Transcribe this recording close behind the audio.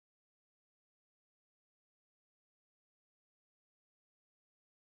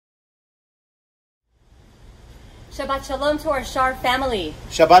Shabbat Shalom to our Shar family.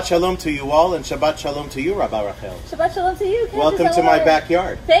 Shabbat Shalom to you all, and Shabbat Shalom to you, Rabba Rachel. Shabbat Shalom to you, Cantor. Welcome to my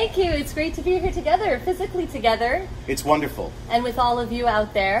backyard. Thank you. It's great to be here together, physically together. It's wonderful. And with all of you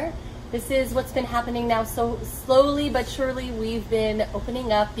out there. This is what's been happening now. So slowly but surely we've been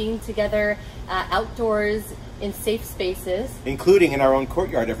opening up, being together outdoors in safe spaces. Including in our own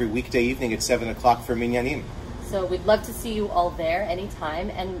courtyard every weekday evening at 7 o'clock for Minyanim. So we'd love to see you all there anytime,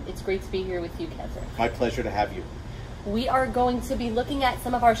 and it's great to be here with you, Cantor. My pleasure to have you. We are going to be looking at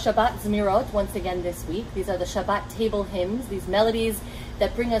some of our Shabbat Zmirot once again this week. These are the Shabbat table hymns, these melodies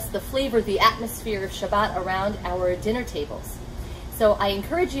that bring us the flavor, the atmosphere of Shabbat around our dinner tables. So I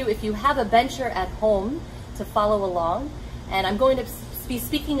encourage you, if you have a bencher at home, to follow along. And I'm going to be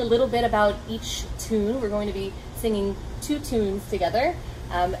speaking a little bit about each tune. We're going to be singing 2 tunes together,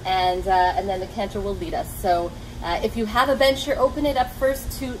 and then the Cantor will lead us. So if you have a bencher, open it up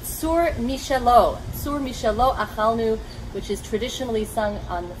first to Tzur Mishelo. Tzur Mishelo Achalnu, which is traditionally sung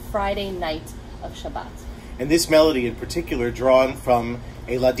on the Friday night of Shabbat. And this melody in particular drawn from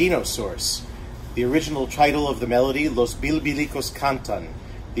a Ladino source. The original title of the melody, Los Bilbilicos Cantan,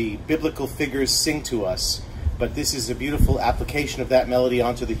 the biblical figures sing to us, but this is a beautiful application of that melody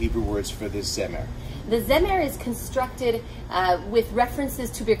onto the Hebrew words for this Zemer. The Zemer is constructed with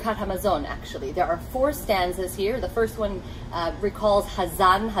references to Birkat HaMazon, actually. There are 4 stanzas here. The first one recalls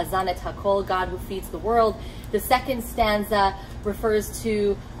Hazan et HaKol, God who feeds the world. The second stanza refers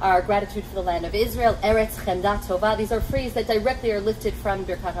to our gratitude for the land of Israel, Eretz Chemda Tova. These are phrases that directly are lifted from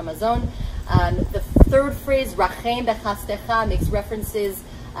Birkat HaMazon. The third phrase, Rachem Bechastecha, makes references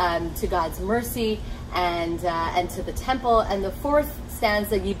to God's mercy and to the temple. And the fourth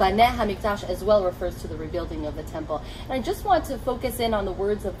stanza, Yibaneh HaMikdash, as well refers to the rebuilding of the temple. And I just want to focus in on the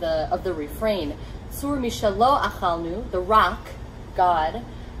words of the refrain. Tzur Mishelo Achalnu, the rock, God,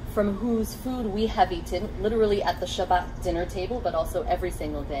 from whose food we have eaten, literally at the Shabbat dinner table, but also every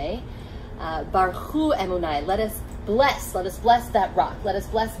single day. Baruchu Emunai, let us bless that rock. Let us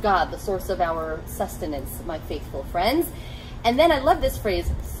bless God, the source of our sustenance, my faithful friends. And then I love this phrase,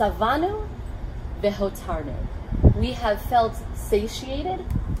 Savanu Vehotarnu. We have felt satiated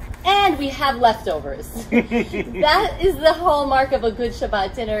and we have leftovers. That is the hallmark of a good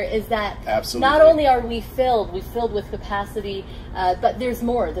Shabbat dinner, is that Absolutely. Not only are we filled with capacity, but there's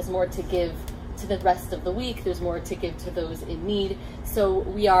more to give to the rest of the week. There's more to give to those in need. So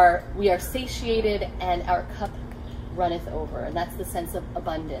we are satiated and our cup runneth over, and that's the sense of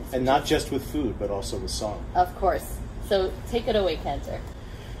abundance. And not just with food, but also with song. Of course. So take it away, Cantor.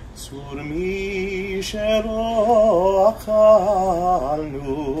 Tzur Mishelo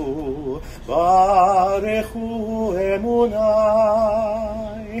Achalnu, Barechu Emunai,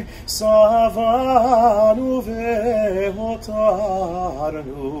 Savanu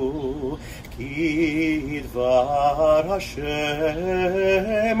Vehotarnu, Ki Dvar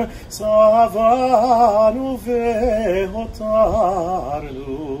Hashem, Savanu Vehotarnu,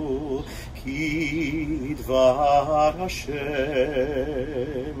 Ki Dvar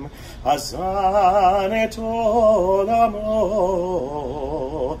Hashem, Hazan et Olamo,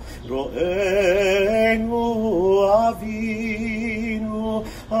 Ro'enu Avinu,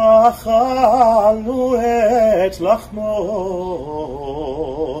 Achalnu et Lachmo,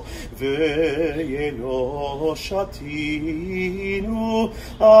 Ve'yeno Shatinu,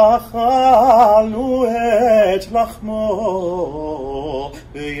 Achalnu et Lachmo,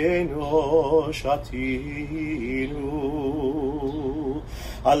 Ve'yeno Shatinu.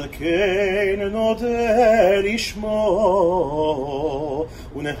 Al ken nodeh lishmo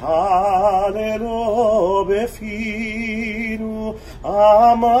unehalelo befinu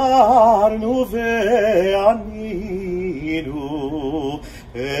amarnu ve'aninu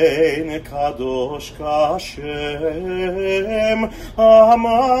ein kadosh kashem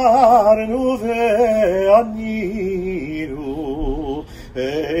amarnu ve'aninu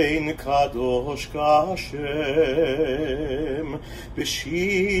ein kadosh kashem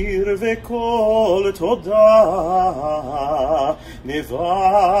b'shir v'kol todah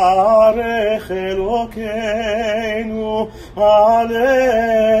nevarech Elokeinu al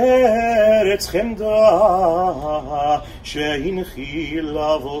eretz chemda shehinchil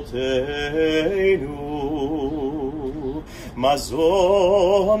avoteinu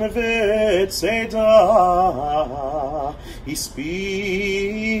mazon v'tzeda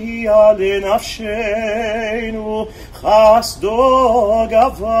השפיע לנפשנו, חסדו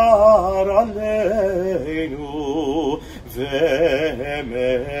גבר עלינו,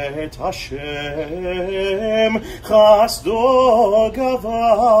 ואמת השם, חסדו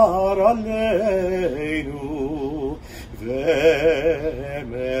גבר עלינו, Ve'emet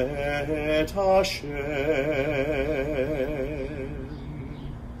Hashem.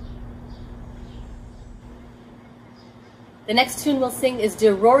 The next tune we'll sing is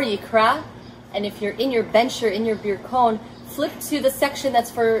Diror Yikra, and if you're in your bench or in your birkon, flip to the section that's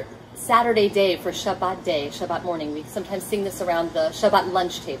for Saturday day, for Shabbat day, Shabbat morning. We sometimes sing this around the Shabbat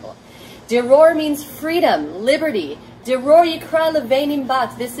lunch table. Diror means freedom, liberty. Diror Yikra Levenim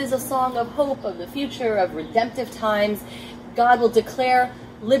Bat. This is a song of hope, of the future, of redemptive times. God will declare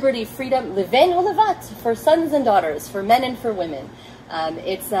liberty, freedom, Leven Olevat, for sons and daughters, for men and for women.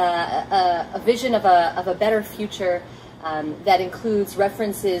 It's a vision of a better future that includes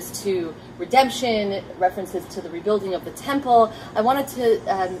references to redemption, references to the rebuilding of the temple. I wanted to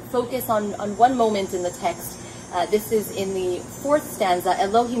focus on one moment in the text. This is in the 4th stanza,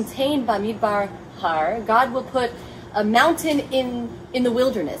 Elohim tein bamidbar har. God will put a mountain in the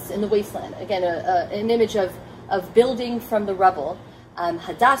wilderness, in the wasteland. Again, an image of building from the rubble.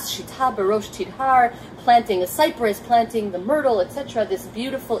 Hadas, shita, barosh, tidhar, planting a cypress, planting the myrtle, etc. This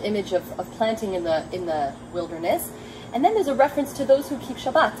beautiful image of planting in the wilderness. And then there's a reference to those who keep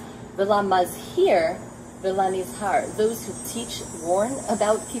Shabbat. V'la mazhir, v'la nizhar. Those who teach, warn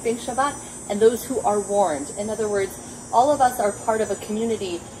about keeping Shabbat, and those who are warned. In other words, all of us are part of a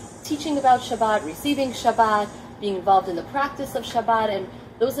community teaching about Shabbat, receiving Shabbat, being involved in the practice of Shabbat, and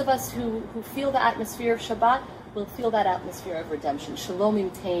those of us who feel the atmosphere of Shabbat will feel that atmosphere of redemption. Shalom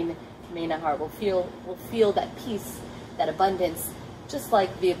imtein meinahar. We'll feel that peace, that abundance, just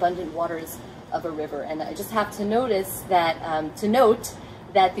like the abundant waters of a river. And I just have to note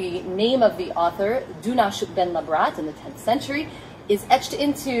that the name of the author, Dunash ben Labrat, in the 10th century, is etched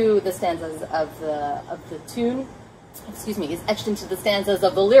into the stanzas of the tune. Excuse me, is etched into the stanzas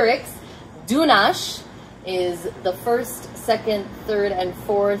of the lyrics. Dunash is the 1st, 2nd, 3rd, and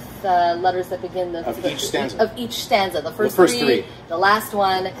 4th letters that begin each stanza. The first three, the last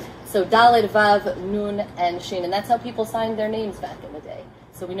one. So Dalet, Vav, Nun, and Shin, and that's how people signed their names back in the day.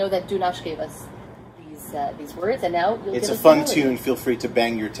 So we know that Dunash gave us these words, and now you'll It's get a fun tune. Feel free to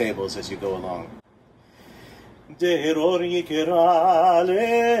bang your tables as you go along. Diror Yikra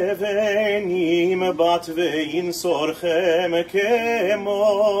Levenim Bat Ve'insorchem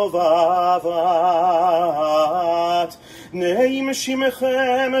Kemo Vavat Neim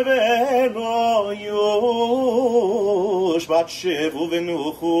Shimchem Ve'lo Yushbat Shevu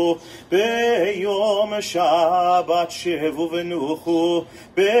V'nuchu Beyom Shabbat Shevu V'nuchu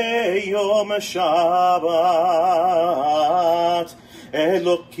Beyom Shabbat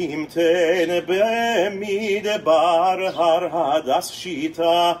Elokim ten b'midbar har hadas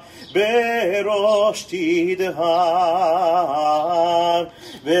shita berosh tidhar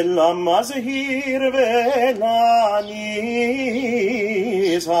ve'lamazhir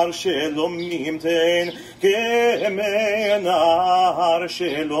ve'lanizhar shelomim ten kemenahar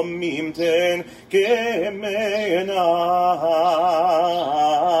shelomim ten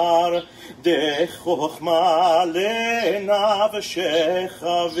kemenahar דחוכמה לנפשך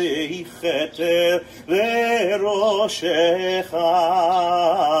ויחתר לראשך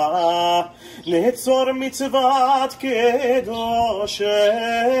נצור מצוות קדושך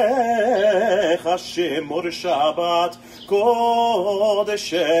שמור שבת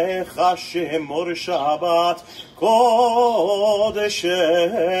קודשך שמור שבת קודשך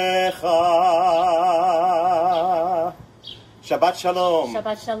Shabbat Shalom.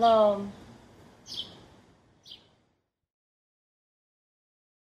 Shabbat Shalom.